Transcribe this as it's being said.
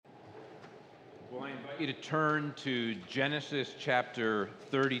Well, I invite you to turn to Genesis chapter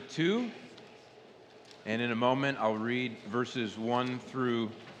 32, and in a moment I'll read verses 1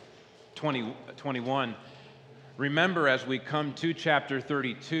 through 21. Remember, as we come to chapter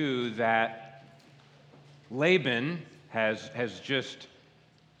 32, that Laban has just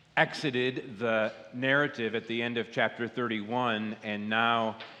exited the narrative at the end of chapter 31, and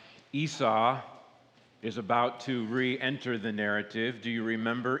now Esau is about to re-enter the narrative. Do you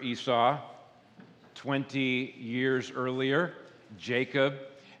remember Esau? 20 years earlier, Jacob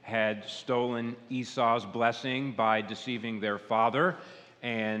had stolen Esau's blessing by deceiving their father,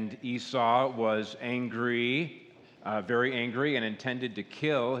 and Esau was angry, very angry, and intended to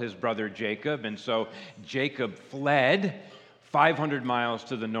kill his brother Jacob. And so Jacob fled 500 miles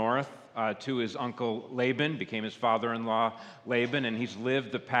to the north to his uncle Laban, became his father-in-law Laban, and he's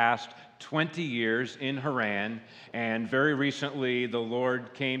lived the past 20 years in Haran, and very recently the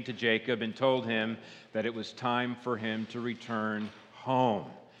Lord came to Jacob and told him that it was time for him to return home,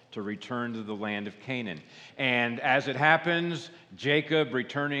 to return to the land of Canaan. And as it happens, Jacob,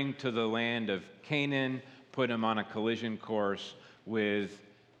 returning to the land of Canaan, put him on a collision course with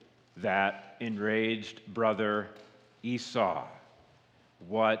that enraged brother Esau.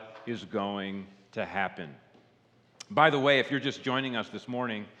 What is going to happen? By the way, if you're just joining us this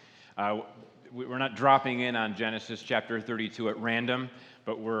morning, we're not dropping in on Genesis chapter 32 at random,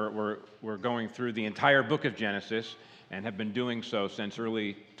 but we're going through the entire book of Genesis and have been doing so since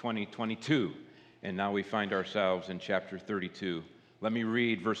early 2022. And now we find ourselves in chapter 32. Let me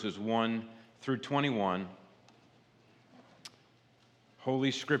read verses 1 through 21.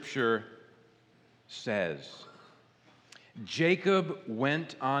 Holy Scripture says, Jacob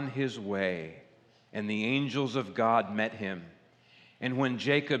went on his way, and the angels of God met him. And when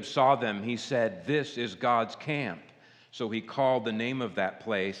Jacob saw them, he said, "This is God's camp." So he called the name of that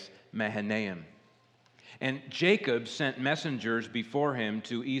place Mahanaim. And Jacob sent messengers before him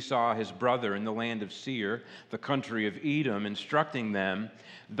to Esau his brother in the land of Seir, the country of Edom, instructing them,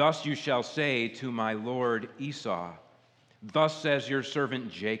 "Thus you shall say to my lord Esau, Thus says your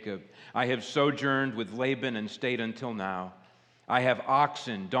servant Jacob, I have sojourned with Laban and stayed until now. I have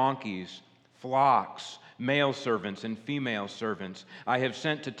oxen, donkeys, flocks, male servants and female servants. I have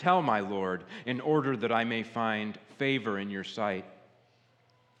sent to tell my lord in order that I may find favor in your sight."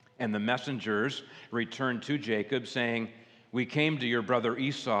 And the messengers returned to Jacob, saying, "We came to your brother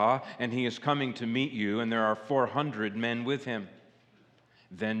Esau, and he is coming to meet you, and there are 400 men with him."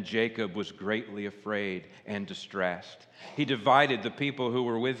 Then Jacob was greatly afraid and distressed. He divided the people who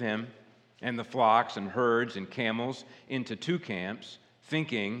were with him and the flocks and herds and camels into two camps,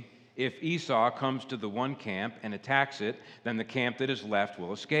 thinking, if Esau comes to the one camp and attacks it, then the camp that is left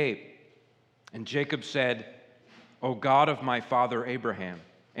will escape. And Jacob said, "O God of my father Abraham,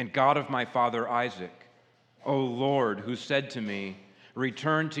 and God of my father Isaac, O Lord, who said to me,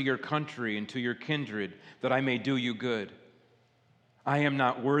 'Return to your country and to your kindred, that I may do you good.' I am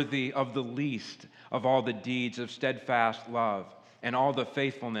not worthy of the least of all the deeds of steadfast love and all the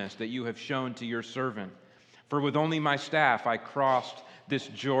faithfulness that you have shown to your servant. For with only my staff I crossed this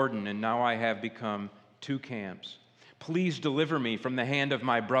Jordan, and now I have become two camps. Please deliver me from the hand of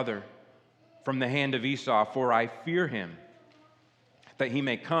my brother, from the hand of Esau, for I fear him, that he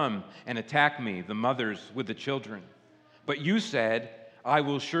may come and attack me, the mothers with the children. But you said, I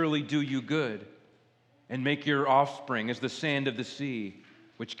will surely do you good, and make your offspring as the sand of the sea,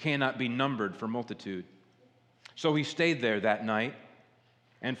 which cannot be numbered for multitude." So he stayed there that night,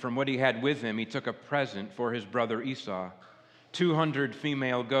 and from what he had with him, he took a present for his brother Esau, 200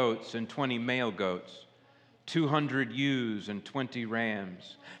 female goats and 20 male goats, 200 ewes and 20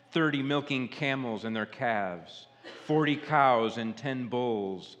 rams, 30 milking camels and their calves, 40 cows and 10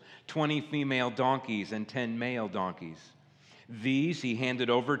 bulls, 20 female donkeys and 10 male donkeys. These he handed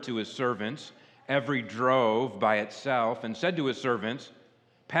over to his servants, every drove by itself, and said to his servants,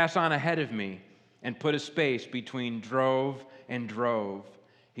 "Pass on ahead of me and put a space between drove and drove."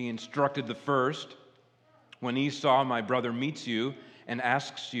 He instructed the first, "When Esau, my brother, meets you and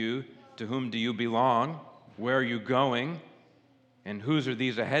asks you, 'To whom do you belong? Where are you going? And whose are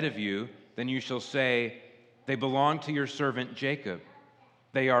these ahead of you?' Then you shall say, 'They belong to your servant Jacob.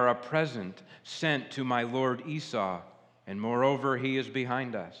 They are a present sent to my lord Esau, and moreover he is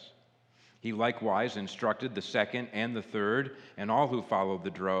behind us.'" He likewise instructed the second and the third, and all who followed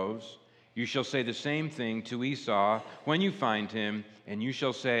the droves. "You shall say the same thing to Esau when you find him, and you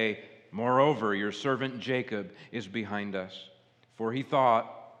shall say, 'Moreover, your servant Jacob is behind us.' For he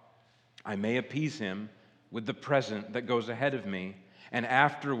thought, 'I may appease him with the present that goes ahead of me, and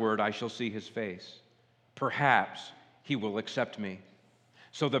afterward I shall see his face. Perhaps he will accept me.'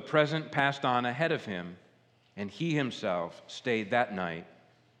 So the present passed on ahead of him, and he himself stayed that night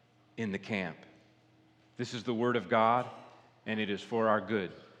in the camp. This is the word of God, and it is for our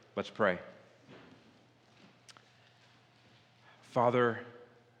good. Let's pray. Father,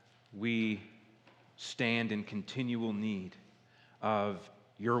 we stand in continual need of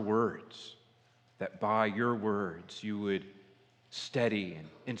your words, that by your words you would steady and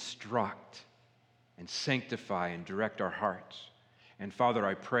instruct and sanctify and direct our hearts. And Father,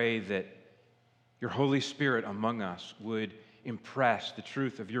 I pray that your Holy Spirit among us would impress the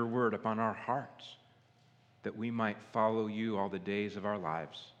truth of your word upon our hearts, that we might follow you all the days of our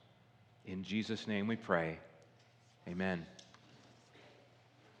lives. In Jesus' name we pray. Amen.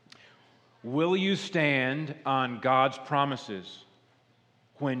 Will you stand on God's promises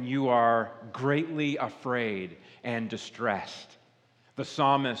when you are greatly afraid and distressed? The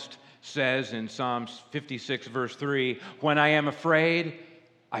psalmist says in Psalms 56, verse 3, "When I am afraid,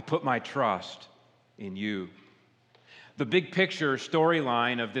 I put my trust in you." The big picture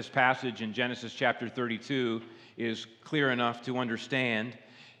storyline of this passage in Genesis chapter 32 is clear enough to understand.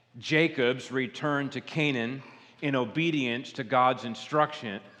 Jacob's return to Canaan in obedience to God's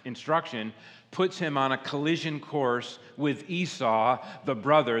instruction puts him on a collision course with Esau, the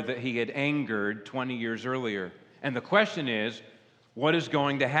brother that he had angered 20 years earlier. And the question is, what is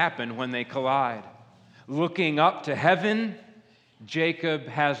going to happen when they collide? Looking up to heaven, Jacob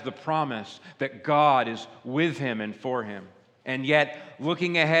has the promise that God is with him and for him. And yet,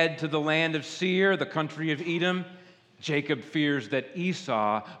 looking ahead to the land of Seir, the country of Edom, Jacob fears that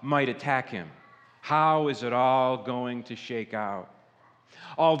Esau might attack him. How is it all going to shake out?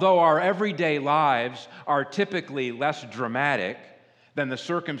 Although our everyday lives are typically less dramatic than the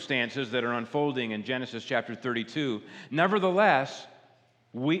circumstances that are unfolding in Genesis chapter 32, nevertheless,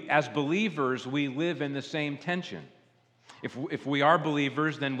 we as believers, we live in the same tension. If we are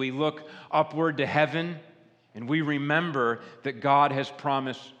believers, then we look upward to heaven and we remember that God has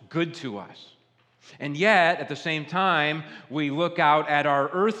promised good to us. And yet, at the same time, we look out at our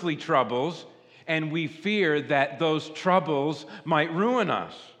earthly troubles and we fear that those troubles might ruin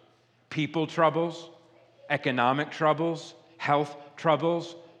us. People troubles, economic troubles, health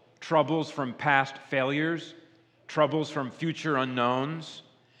troubles, troubles from past failures, troubles from future unknowns.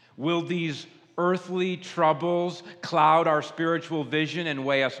 Will these earthly troubles cloud our spiritual vision and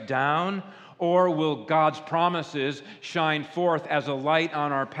weigh us down? Or will God's promises shine forth as a light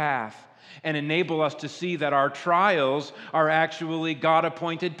on our path and enable us to see that our trials are actually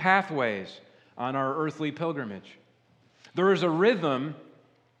God-appointed pathways on our earthly pilgrimage? There is a rhythm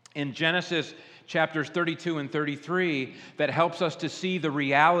in Genesis chapters 32 and 33 that helps us to see the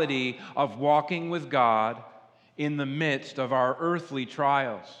reality of walking with God in the midst of our earthly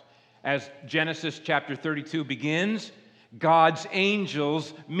trials. As Genesis chapter 32 begins, God's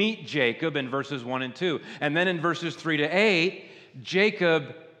angels meet Jacob in verses 1 and 2. And then in verses 3 to 8,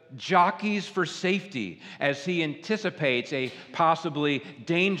 Jacob jockeys for safety as he anticipates a possibly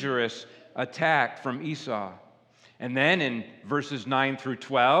dangerous attack from Esau. And then in verses 9 through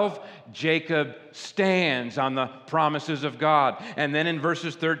 12, Jacob stands on the promises of God. And then in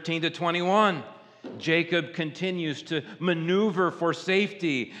verses 13 to 21, Jacob continues to maneuver for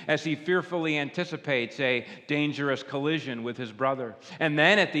safety as he fearfully anticipates a dangerous collision with his brother. And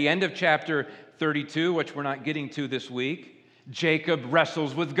then at the end of chapter 32, which we're not getting to this week, Jacob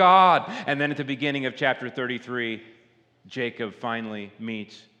wrestles with God. And then at the beginning of chapter 33, Jacob finally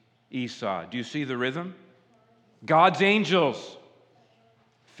meets Esau. Do you see the rhythm? God's angels,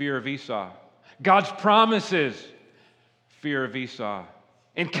 fear of Esau. God's promises, fear of Esau.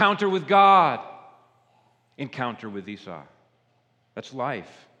 Encounter with God, encounter with Esau. That's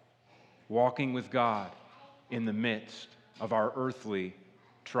life, walking with God in the midst of our earthly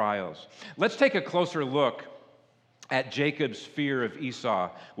trials. Let's take a closer look at Jacob's fear of Esau,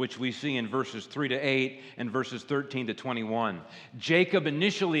 which we see in verses 3 to 8 and verses 13 to 21. Jacob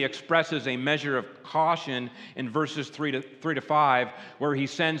initially expresses a measure of caution in verses 3 to 5, where he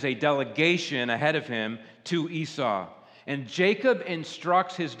sends a delegation ahead of him to Esau. And Jacob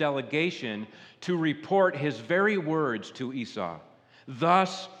instructs his delegation to report his very words to Esau.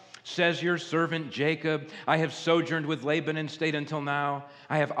 "Thus says your servant Jacob, I have sojourned with Laban and stayed until now.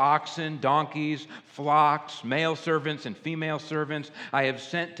 I have oxen, donkeys, flocks, male servants and female servants. I have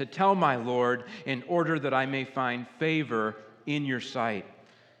sent to tell my Lord in order that I may find favor in your sight."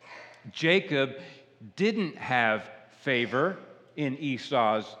 Jacob didn't have favor in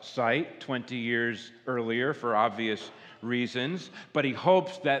Esau's sight 20 years earlier for obvious reasons, but he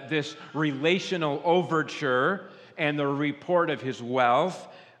hopes that this relational overture and the report of his wealth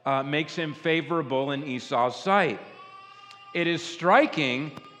makes him favorable in Esau's sight. It is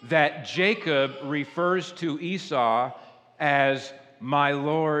striking that Jacob refers to Esau as my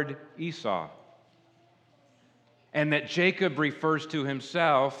lord Esau, and that Jacob refers to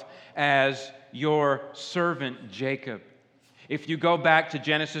himself as your servant Jacob. If you go back to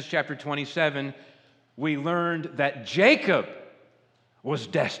Genesis chapter 27, we learned that Jacob was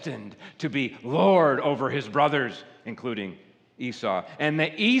destined to be Lord over his brothers, including Esau, and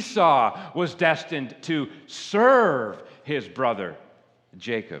that Esau was destined to serve his brother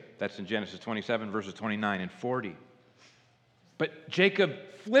Jacob. That's in Genesis 27, verses 29 and 40. But Jacob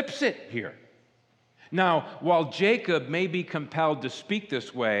flips it here. Now, while Jacob may be compelled to speak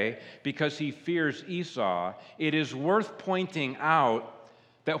this way because he fears Esau, it is worth pointing out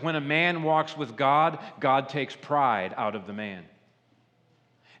that when a man walks with God, God takes pride out of the man.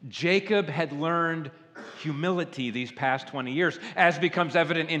 Jacob had learned humility these past 20 years, as becomes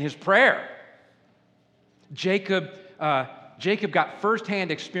evident in his prayer. Jacob got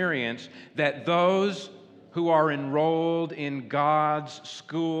firsthand experience that those who are enrolled in God's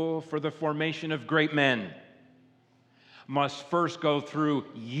school for the formation of great men must first go through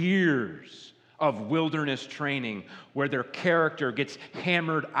years of wilderness training where their character gets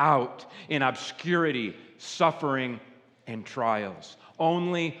hammered out in obscurity, suffering, and trials.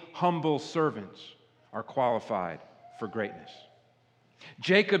 Only humble servants are qualified for greatness.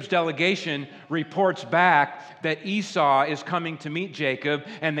 Jacob's delegation reports back that Esau is coming to meet Jacob,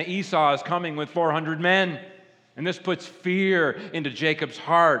 and that Esau is coming with 400 men. And this puts fear into Jacob's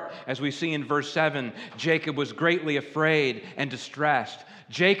heart. As we see in verse 7, Jacob was greatly afraid and distressed.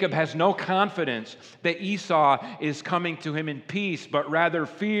 Jacob has no confidence that Esau is coming to him in peace, but rather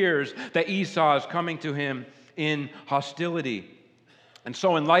fears that Esau is coming to him in hostility. And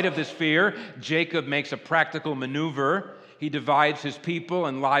so in light of this fear, Jacob makes a practical maneuver. He divides his people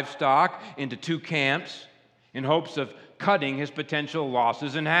and livestock into two camps in hopes of cutting his potential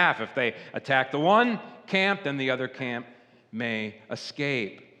losses in half. If they attack the one camp, then the other camp may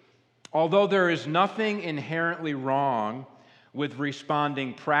escape. Although there is nothing inherently wrong with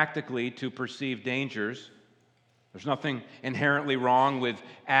responding practically to perceived dangers, there's nothing inherently wrong with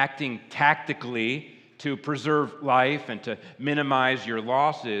acting tactically to preserve life and to minimize your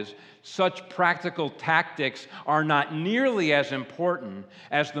losses, such practical tactics are not nearly as important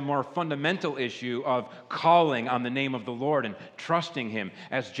as the more fundamental issue of calling on the name of the Lord and trusting Him,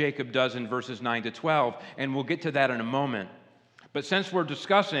 as Jacob does in verses 9 to 12, and we'll get to that in a moment. But since we're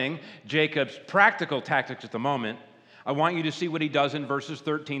discussing Jacob's practical tactics at the moment, I want you to see what he does in verses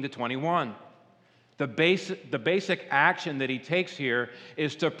 13 to 21. The basic action that he takes here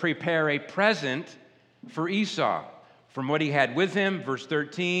is to prepare a present for Esau. From what he had with him, verse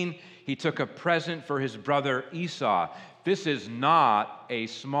 13, he took a present for his brother Esau. This is not a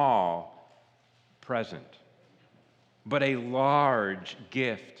small present, but a large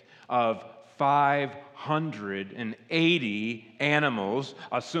gift of 580 animals,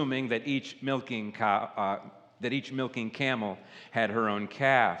 assuming that each milking camel had her own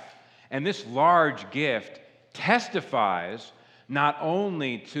calf. And this large gift testifies not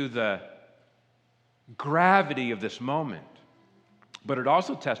only to the gravity of this moment, but it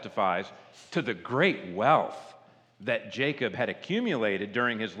also testifies to the great wealth that Jacob had accumulated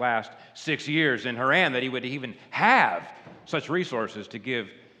during his last 6 years in Haran, that he would even have such resources to give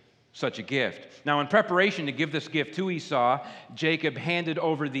such a gift. Now, in preparation to give this gift to Esau, Jacob handed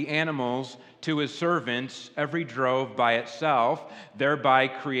over the animals to his servants, every drove by itself, thereby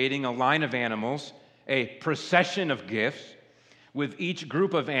creating a line of animals, a procession of gifts, with each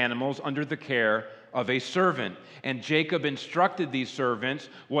group of animals under the care of a servant. And Jacob instructed these servants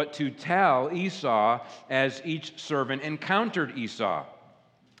what to tell Esau as each servant encountered Esau.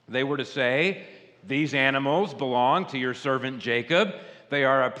 They were to say, "These animals belong to your servant Jacob. They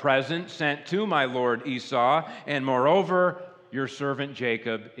are a present sent to my lord Esau, and moreover, your servant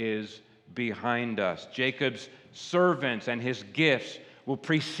Jacob is behind us." Jacob's servants and his gifts will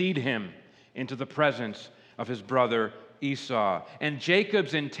precede him into the presence of his brother Esau. And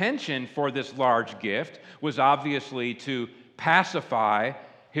Jacob's intention for this large gift was obviously to pacify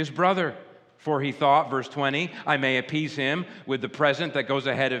his brother. For he thought, verse 20, "I may appease him with the present that goes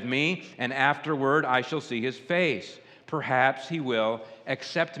ahead of me, and afterward I shall see his face. Perhaps he will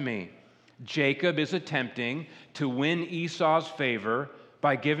accept me." Jacob is attempting to win Esau's favor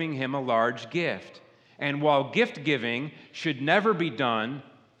by giving him a large gift. And while gift giving should never be done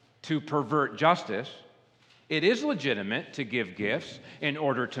to pervert justice, it is legitimate to give gifts in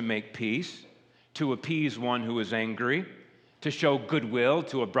order to make peace, to appease one who is angry, to show goodwill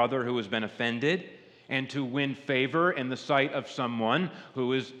to a brother who has been offended, and to win favor in the sight of someone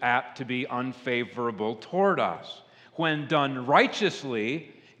who is apt to be unfavorable toward us. when done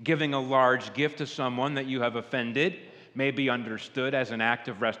righteously, giving a large gift to someone that you have offended may be understood as an act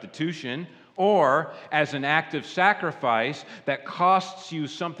of restitution or as an act of sacrifice that costs you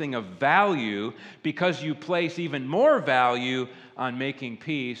something of value because you place even more value on making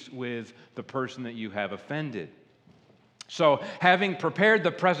peace with the person that you have offended. So, having prepared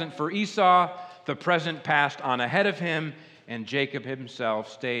the present for Esau, the present passed on ahead of him, and Jacob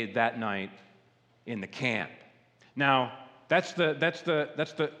himself stayed that night in the camp. Now, that's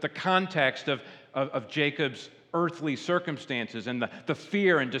the context of Jacob's earthly circumstances and the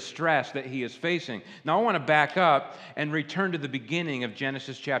fear and distress that he is facing. Now, I want to back up and return to the beginning of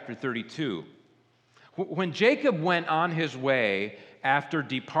Genesis chapter 32. When Jacob went on his way after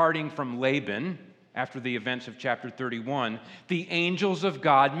departing from Laban, after the events of chapter 31, the angels of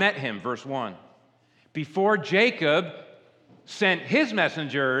God met him, verse 1. Before Jacob sent his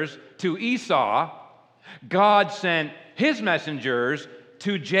messengers to Esau, God sent his messengers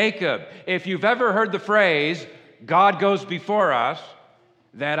to Jacob. If you've ever heard the phrase, God goes before us,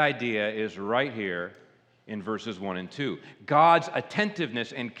 that idea is right here in verses 1 and 2. God's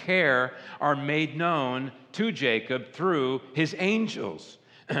attentiveness and care are made known to Jacob through his angels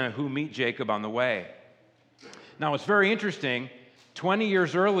who meet Jacob on the way. Now, it's very interesting. 20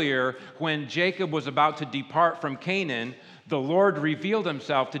 years earlier, when Jacob was about to depart from Canaan, the Lord revealed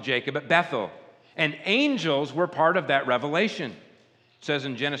himself to Jacob at Bethel, and angels were part of that revelation. It says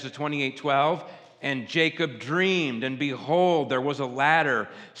in Genesis 28:12, and Jacob dreamed, and behold, there was a ladder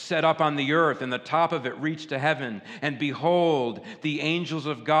set up on the earth, and the top of it reached to heaven. And behold, the angels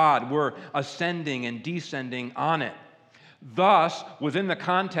of God were ascending and descending on it. Thus, within the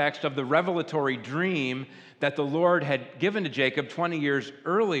context of the revelatory dream that the Lord had given to Jacob 20 years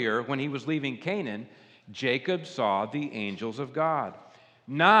earlier when he was leaving Canaan, Jacob saw the angels of God.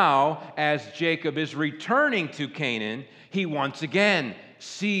 Now, as Jacob is returning to Canaan, he once again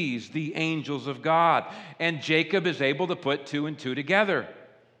sees the angels of God. And Jacob is able to put two and two together.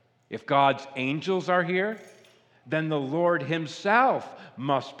 If God's angels are here, then the Lord himself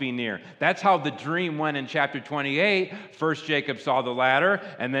must be near. That's how the dream went in chapter 28. First, Jacob saw the ladder,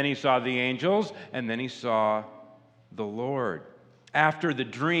 and then he saw the angels, and then he saw the Lord. After the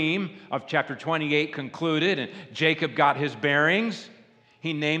dream of chapter 28 concluded and Jacob got his bearings,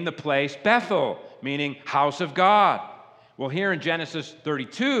 he named the place Bethel, meaning house of God. Well, here in Genesis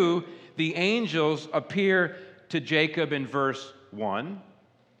 32, the angels appear to Jacob in verse 1.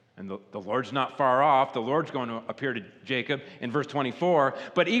 And the Lord's not far off. The Lord's going to appear to Jacob in verse 24.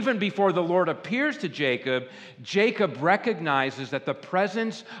 But even before the Lord appears to Jacob, Jacob recognizes that the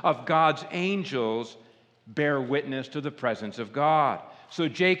presence of God's angels bear witness to the presence of God. So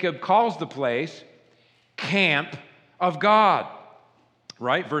Jacob calls the place Camp of God.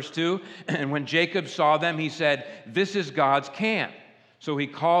 Right? Verse 2, and when Jacob saw them, he said, this is God's camp. So he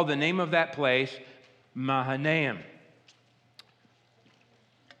called the name of that place Mahanaim.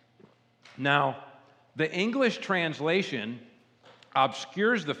 Now, the English translation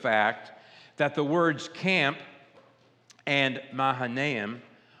obscures the fact that the words camp and Mahanaim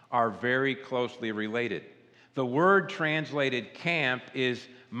are very closely related. The word translated camp is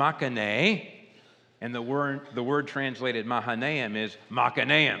Makane, and the word translated Mahanaim is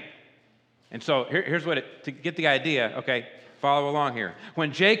Makanaim. And so here's what to get the idea, okay, follow along here.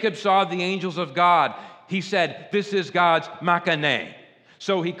 When Jacob saw the angels of God, he said, this is God's Makane.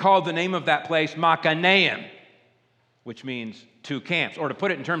 So he called the name of that place Makanaim, which means two camps. Or to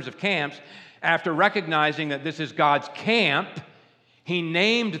put it in terms of camps, after recognizing that this is God's camp, he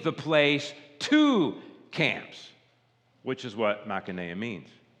named the place two camps, which is what Makanaim means.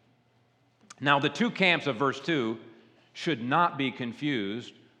 Now, the two camps of verse 2 should not be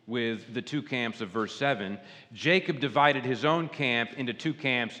confused with the two camps of verse 7. Jacob divided his own camp into two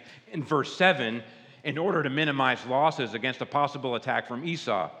camps in verse 7 in order to minimize losses against a possible attack from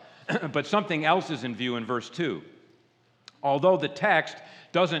Esau. But something else is in view in verse 2. Although the text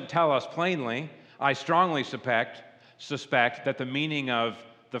doesn't tell us plainly, I strongly suspect that the meaning of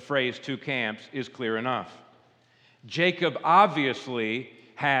the phrase two camps is clear enough. Jacob obviously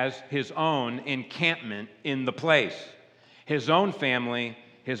has his own encampment in the place, his own family,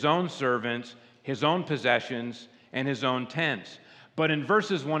 his own servants, his own possessions, and his own tents. But in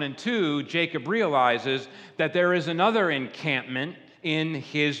verses 1 and 2, Jacob realizes that there is another encampment in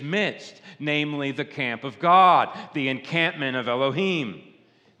his midst, namely the camp of God, the encampment of Elohim.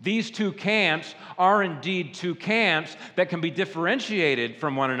 These two camps are indeed two camps that can be differentiated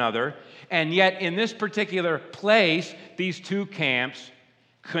from one another, and yet in this particular place, these two camps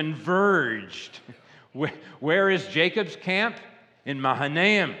converged. Where is Jacob's camp? In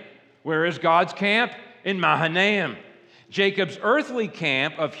Mahanaim. Where is God's camp? In Mahanaim. Jacob's earthly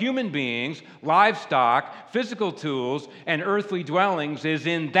camp of human beings, livestock, physical tools, and earthly dwellings is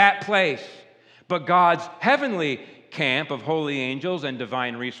in that place. But God's heavenly camp of holy angels and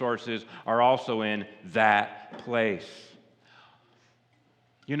divine resources are also in that place.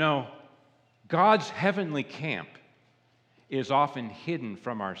 You know, God's heavenly camp is often hidden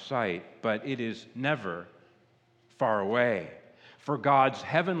from our sight, but it is never far away. For God's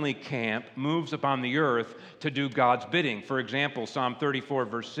heavenly camp moves upon the earth to do God's bidding. For example, Psalm 34,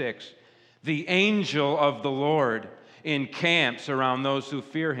 verse 6, the angel of the Lord encamps around those who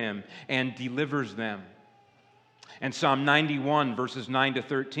fear him and delivers them. And Psalm 91, verses 9 to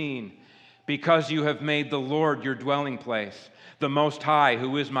 13, because you have made the Lord your dwelling place, the Most High,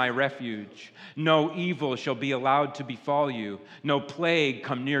 who is my refuge. No evil shall be allowed to befall you, no plague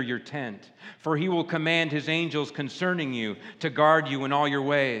come near your tent. For he will command his angels concerning you to guard you in all your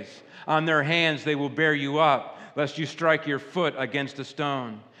ways. On their hands they will bear you up, lest you strike your foot against a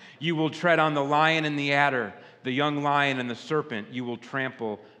stone. You will tread on the lion and the adder, the young lion and the serpent you will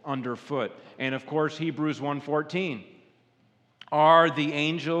trample underfoot. And of course, Hebrews 1:14. Are the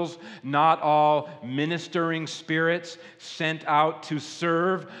angels not all ministering spirits sent out to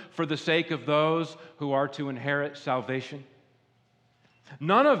serve for the sake of those who are to inherit salvation?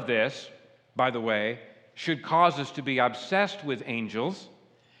 None of this, by the way, should cause us to be obsessed with angels.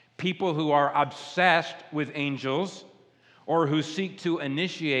 People who are obsessed with angels or who seek to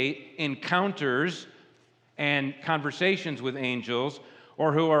initiate encounters and conversations with angels,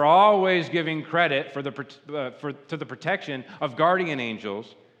 or who are always giving credit to the protection of guardian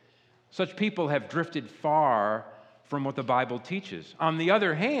angels, such people have drifted far from what the Bible teaches. On the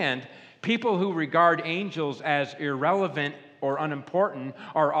other hand, people who regard angels as irrelevant or unimportant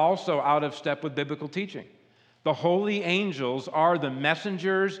are also out of step with biblical teaching. The holy angels are the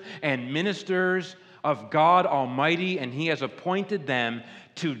messengers and ministers of God Almighty, and He has appointed them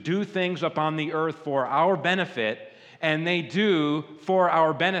to do things upon the earth for our benefit, and they do for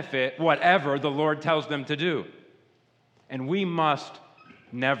our benefit whatever the Lord tells them to do. And we must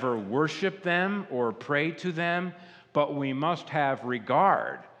never worship them or pray to them, but we must have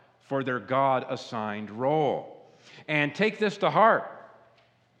regard for their God-assigned role. And take this to heart.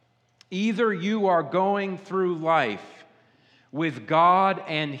 Either you are going through life with God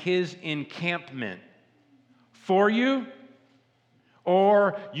and His encampment for you,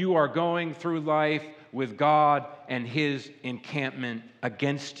 or you are going through life with God and His encampment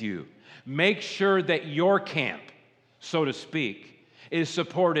against you. Make sure that your camp, so to speak, is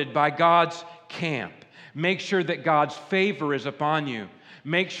supported by God's camp. Make sure that God's favor is upon you.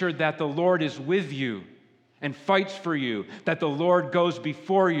 Make sure that the Lord is with you and fights for you, that the Lord goes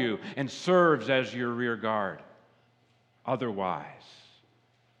before you and serves as your rear guard. Otherwise,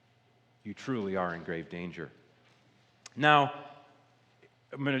 you truly are in grave danger. Now,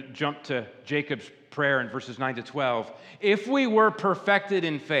 I'm going to jump to Jacob's prayer in verses 9 to 12. If we were perfected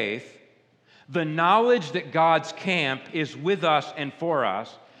in faith, the knowledge that God's camp is with us and for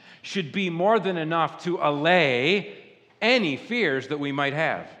us should be more than enough to allay any fears that we might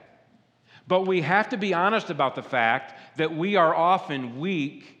have. But we have to be honest about the fact that we are often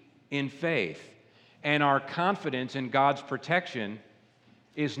weak in faith, and our confidence in God's protection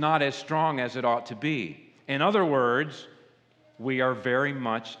is not as strong as it ought to be. In other words, we are very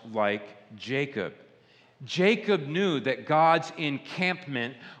much like Jacob. Jacob knew that God's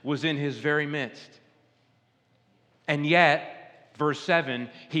encampment was in his very midst. And yet, verse 7,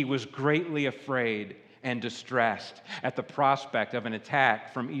 he was greatly afraid and distressed at the prospect of an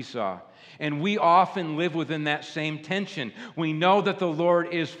attack from Esau. And we often live within that same tension. We know that the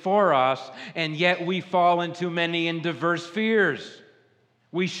Lord is for us, and yet we fall into many and diverse fears.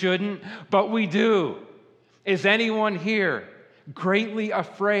 We shouldn't, but we do. Is anyone here greatly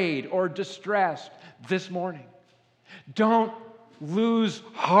afraid or distressed this morning? Don't lose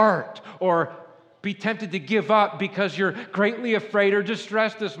heart or be tempted to give up because you're greatly afraid or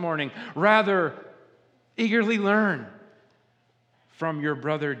distressed this morning. Rather, eagerly learn from your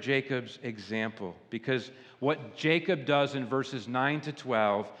brother Jacob's example, because what Jacob does in verses 9 to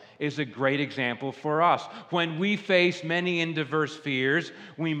 12 is a great example for us. When we face many and diverse fears,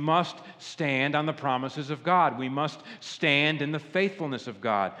 we must stand on the promises of God. We must stand in the faithfulness of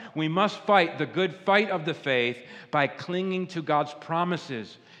God. We must fight the good fight of the faith by clinging to God's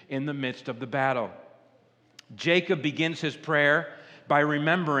promises in the midst of the battle. Jacob begins his prayer by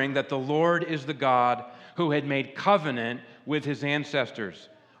remembering that the Lord is the God who had made covenant with his ancestors.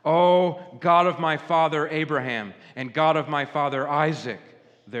 "O God of my father Abraham and God of my father Isaac,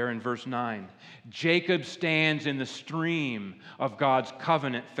 there in verse 9. Jacob stands in the stream of God's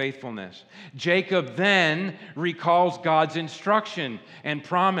covenant faithfulness. Jacob then recalls God's instruction and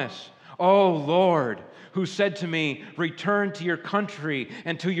promise. "O Lord, who said to me, 'Return to your country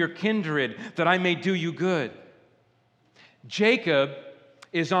and to your kindred, that I may do you good.'" Jacob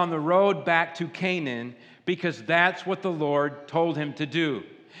is on the road back to Canaan because that's what the Lord told him to do.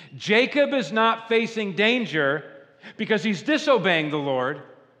 Jacob is not facing danger because he's disobeying the Lord.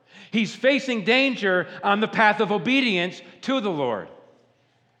 He's facing danger on the path of obedience to the Lord.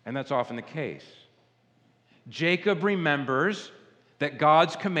 And that's often the case. Jacob remembers that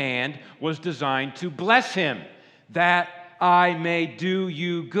God's command was designed to bless him, that I may do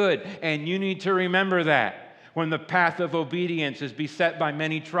you good. And you need to remember that when the path of obedience is beset by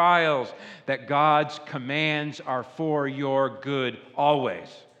many trials, that God's commands are for your good always.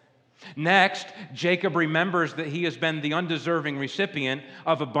 Next, Jacob remembers that he has been the undeserving recipient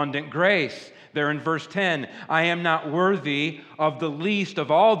of abundant grace. There in verse 10, "I am not worthy of the least of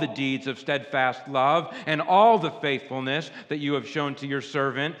all the deeds of steadfast love and all the faithfulness that you have shown to your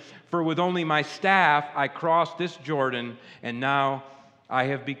servant. For with only my staff I crossed this Jordan, and now I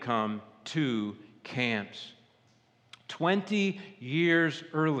have become two camps." 20 years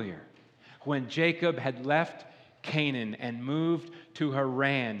earlier, when Jacob had left Canaan and moved to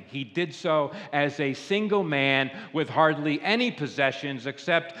Haran, he did so as a single man with hardly any possessions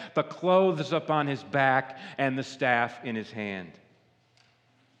except the clothes upon his back and the staff in his hand.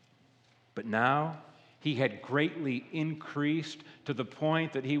 But now he had greatly increased to the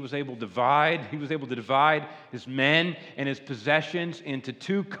point that he was able to divide his men and his possessions into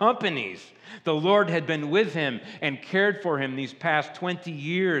two companies. The Lord had been with him and cared for him these past 20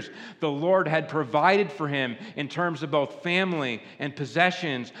 years. The Lord had provided for him in terms of both family and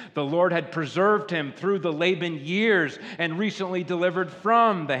possessions. The Lord had preserved him through the Laban years and recently delivered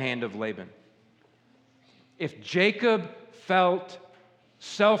from the hand of Laban. If Jacob felt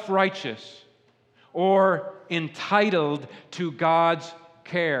self-righteous or entitled to God's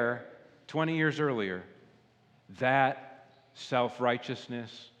care 20 years earlier, that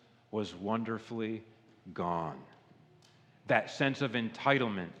self-righteousness was wonderfully gone. That sense of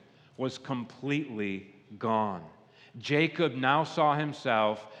entitlement was completely gone. Jacob now saw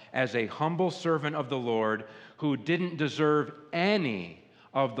himself as a humble servant of the Lord who didn't deserve any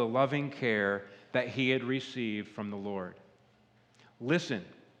of the loving care that he had received from the Lord. Listen,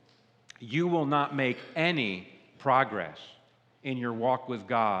 you will not make any progress in your walk with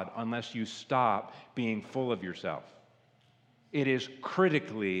God unless you stop being full of yourself. It is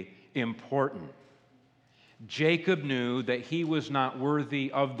critically important. Jacob knew that he was not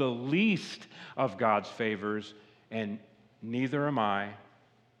worthy of the least of God's favors, and neither am I,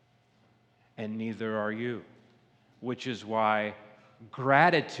 and neither are you, which is why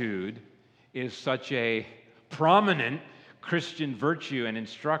gratitude is such a prominent Christian virtue and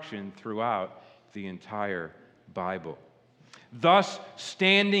instruction throughout the entire Bible. Thus,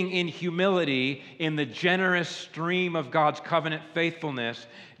 standing in humility in the generous stream of God's covenant faithfulness,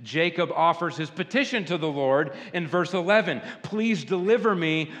 Jacob offers his petition to the Lord in verse 11. "Please deliver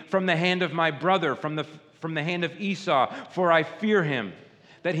me from the hand of my brother, from the hand of Esau, for I fear him,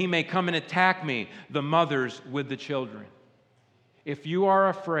 that he may come and attack me, the mothers with the children." If you are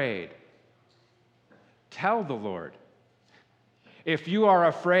afraid, tell the Lord. If you are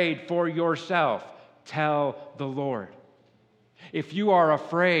afraid for yourself, tell the Lord. If you are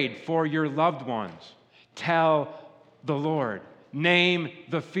afraid for your loved ones, tell the Lord. Name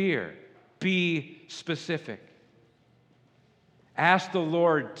the fear. Be specific. Ask the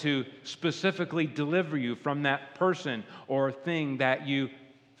Lord to specifically deliver you from that person or thing that you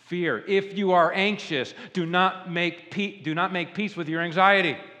fear. If you are anxious, do not make peace with your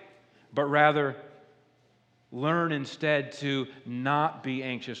anxiety, but rather learn instead to not be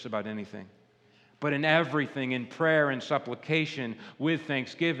anxious about anything, but in everything, in prayer and supplication, with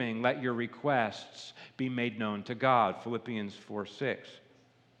thanksgiving, let your requests be made known to God. Philippians 4:6.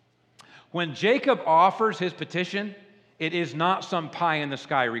 When Jacob offers his petition, it is not some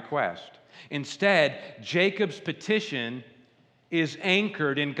pie-in-the-sky request. Instead, Jacob's petition is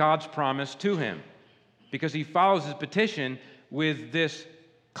anchored in God's promise to him, because he follows his petition with this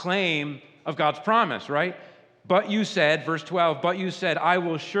claim of God's promise, right? "But you said," verse 12, "but you said, I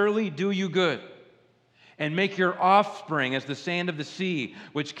will surely do you good and make your offspring as the sand of the sea,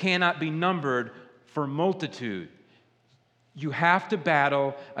 which cannot be numbered for multitude." You have to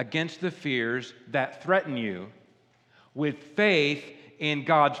battle against the fears that threaten you with faith in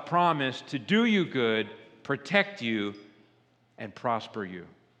God's promise to do you good, protect you, and prosper you.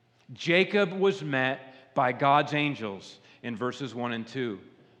 Jacob was met by God's angels in verses 1 and 2.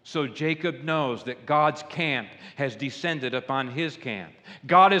 So Jacob knows that God's camp has descended upon his camp.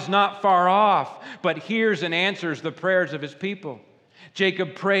 God is not far off, but hears and answers the prayers of his people.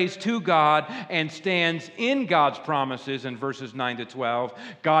 Jacob prays to God and stands in God's promises in verses 9 to 12.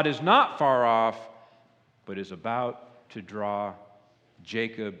 God is not far off, but is about to draw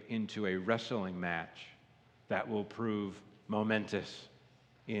Jacob into a wrestling match that will prove momentous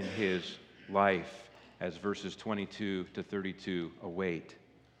in his life, as verses 22 to 32 await.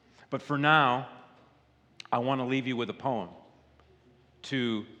 But for now, I want to leave you with a poem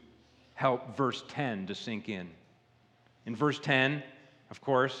to help verse 10 to sink in. In verse 10, of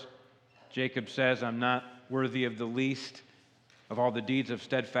course, Jacob says, I'm not worthy of the least of all the deeds of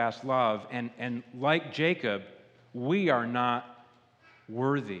steadfast love. And like Jacob, we are not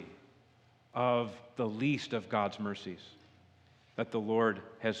worthy of the least of God's mercies that the Lord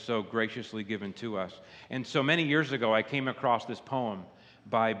has so graciously given to us. And so many years ago, I came across this poem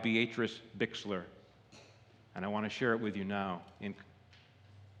by Beatrice Bixler, and I want to share it with you now in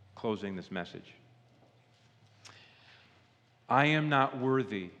closing this message. I am not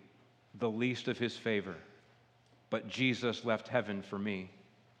worthy the least of his favor, but Jesus left heaven for me.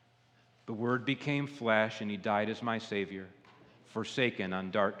 The Word became flesh, and he died as my Savior, forsaken on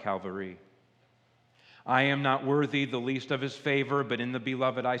dark Calvary. I am not worthy the least of his favor, but in the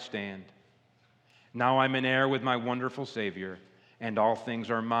Beloved I stand. Now I'm an heir with my wonderful Savior, and all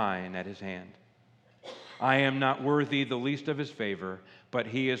things are mine at his hand. I am not worthy the least of his favor, but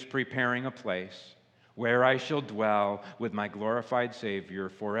he is preparing a place where I shall dwell with my glorified Savior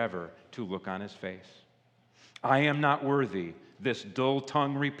forever to look on his face. I am not worthy, this dull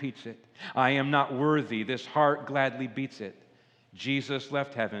tongue repeats it. I am not worthy, this heart gladly beats it. Jesus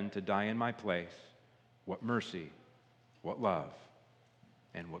left heaven to die in my place. What mercy, what love,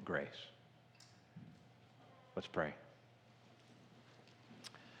 and what grace. Let's pray.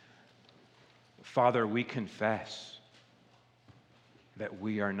 Father, we confess that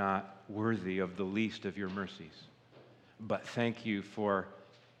we are not worthy of the least of your mercies, but thank you for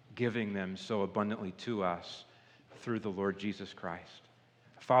giving them so abundantly to us through the Lord Jesus Christ.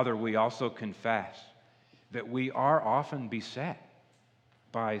 Father, we also confess that we are often beset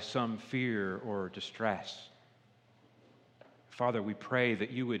by some fear or distress. Father, we pray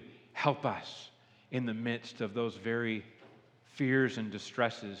that you would help us in the midst of those very fears and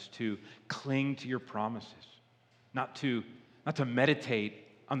distresses to cling to your promises, not to meditate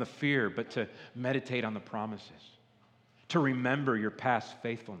on the fear, but to meditate on the promises, to remember your past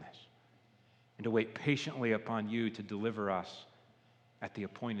faithfulness, and to wait patiently upon you to deliver us at the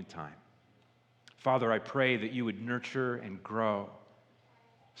appointed time. Father, I pray that you would nurture and grow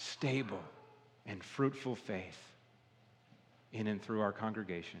stable and fruitful faith in and through our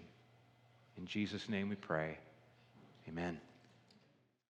congregation. In Jesus' name we pray. Amen.